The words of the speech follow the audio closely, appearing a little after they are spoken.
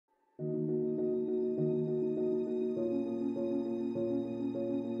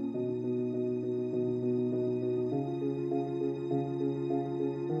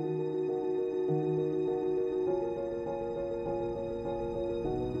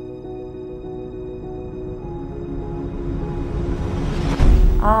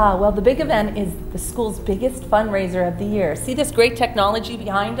Well, the big event is the school's biggest fundraiser of the year. See this great technology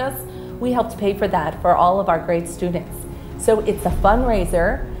behind us? We helped pay for that for all of our great students. So it's a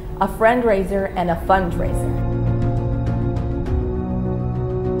fundraiser, a friend-raiser, and a fundraiser.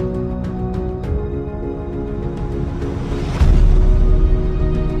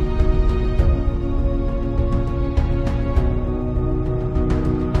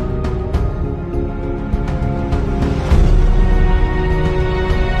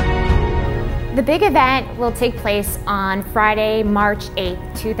 The big event will take place on Friday, March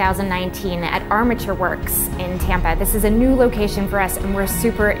 8th, 2019 at Armature Works in Tampa. This is a new location for us and we're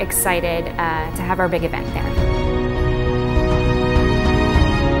super excited to have our big event there.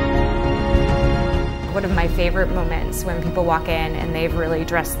 One of my favorite moments when people walk in and they've really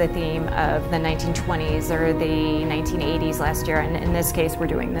dressed the theme of the 1920s or the 1980s last year, and in this case we're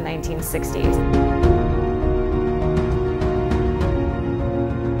doing the 1960s.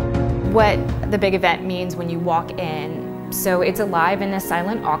 What the big event means when you walk in. So it's a live and a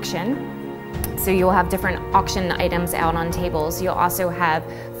silent auction. So you'll have different auction items out on tables. You'll also have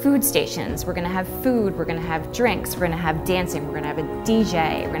food stations. We're gonna have food, we're gonna have drinks, we're gonna have dancing, we're gonna have a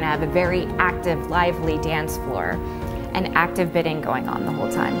DJ, we're gonna have a very active, lively dance floor and active bidding going on the whole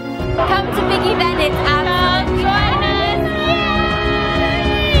time. Come to big event, it's absolutely join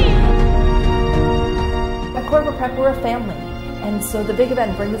us! At Corbett Prep, we're a family. And so the big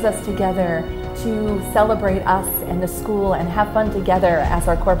event brings us together to celebrate us and the school and have fun together as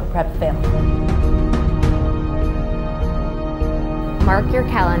our Corbett Prep family. Mark your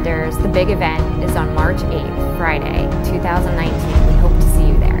calendars. The big event is on March 8th, Friday, 2019. We hope to see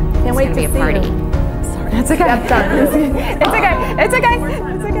you there. Can't wait to see you. It's gonna be a party. Sorry. It's okay. That's done. It's okay. It's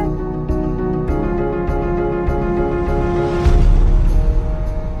okay. It's okay.